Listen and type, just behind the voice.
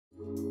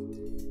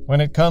When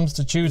it comes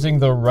to choosing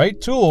the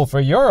right tool for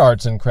your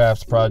arts and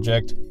crafts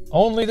project,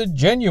 only the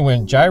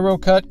genuine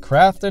Gyro-Cut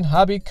craft and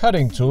hobby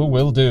cutting tool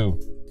will do.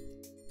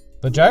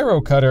 The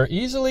Gyro-Cutter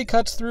easily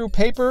cuts through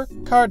paper,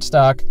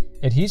 cardstock,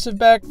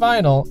 adhesive-backed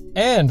vinyl,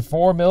 and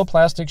 4mm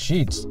plastic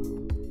sheets.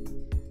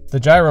 The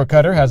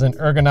Gyro-Cutter has an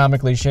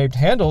ergonomically shaped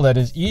handle that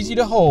is easy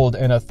to hold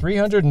and a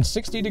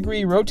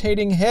 360-degree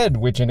rotating head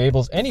which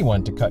enables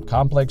anyone to cut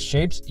complex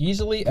shapes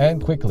easily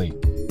and quickly.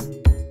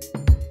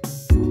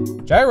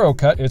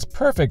 Gyro-Cut is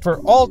perfect for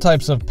all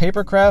types of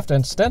papercraft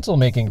and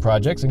stencil-making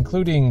projects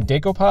including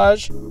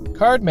decoupage,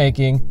 card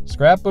making,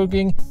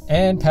 scrapbooking,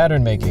 and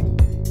pattern making.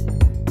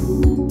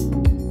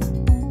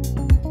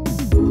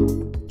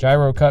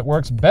 Gyro-Cut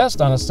works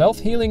best on a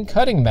self-healing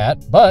cutting mat,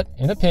 but,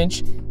 in a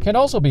pinch, can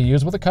also be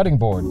used with a cutting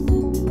board.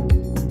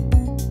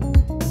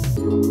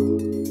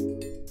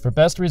 For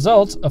best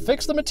results,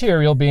 affix the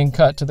material being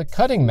cut to the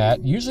cutting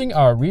mat using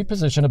our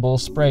Repositionable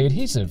spray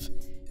adhesive.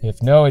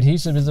 If no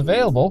adhesive is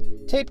available,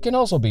 tape can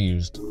also be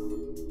used.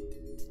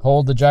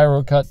 Hold the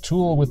Gyro-Cut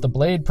tool with the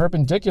blade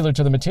perpendicular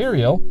to the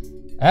material.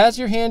 As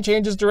your hand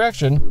changes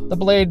direction, the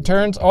blade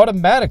turns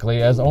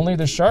automatically as only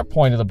the sharp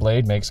point of the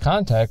blade makes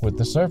contact with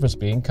the surface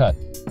being cut.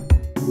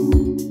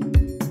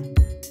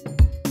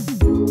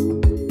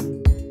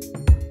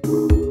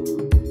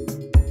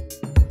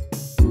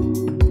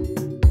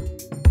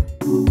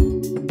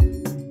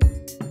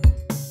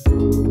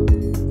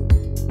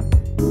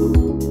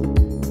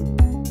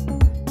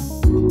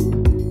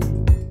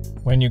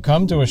 When you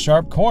come to a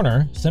sharp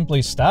corner,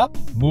 simply stop,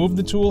 move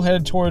the tool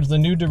head towards the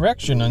new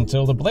direction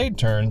until the blade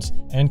turns,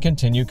 and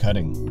continue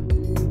cutting.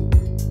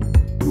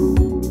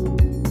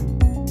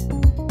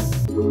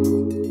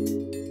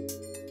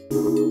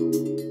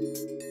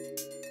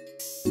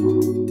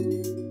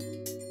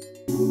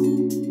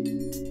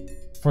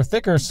 For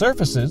thicker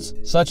surfaces,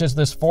 such as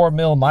this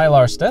 4mm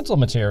mylar stencil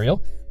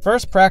material,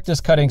 first practice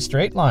cutting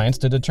straight lines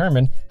to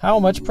determine how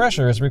much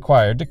pressure is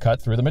required to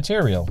cut through the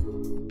material.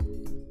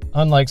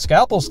 Unlike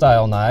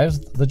scalpel-style knives,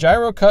 the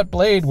Gyro-Cut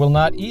blade will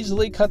not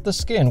easily cut the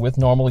skin with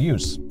normal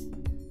use.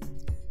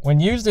 When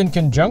used in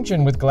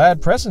conjunction with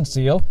Glad Press and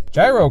Seal,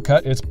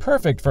 Gyro-Cut is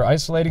perfect for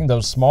isolating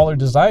those smaller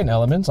design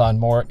elements on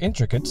more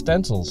intricate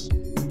stencils.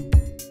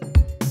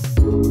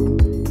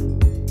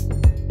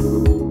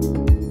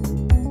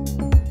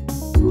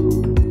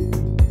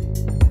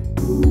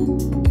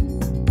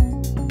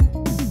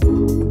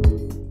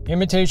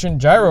 Imitation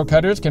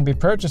Gyro-Cutters can be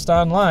purchased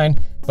online,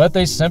 but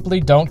they simply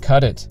don't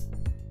cut it.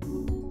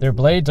 Their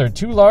blades are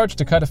too large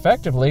to cut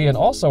effectively and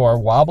also are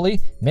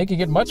wobbly, making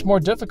it much more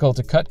difficult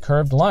to cut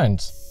curved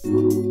lines.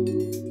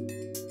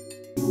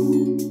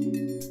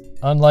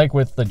 Unlike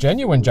with the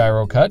genuine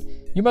Gyro-Cut,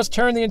 you must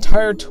turn the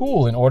entire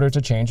tool in order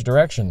to change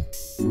direction.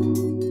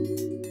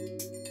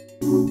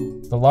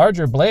 The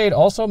larger blade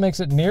also makes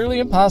it nearly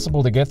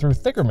impossible to get through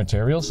thicker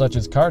materials such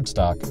as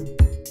cardstock.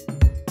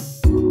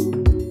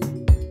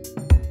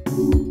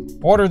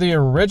 Order the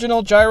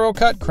original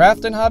Gyro-Cut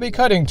craft and hobby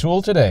cutting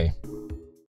tool today.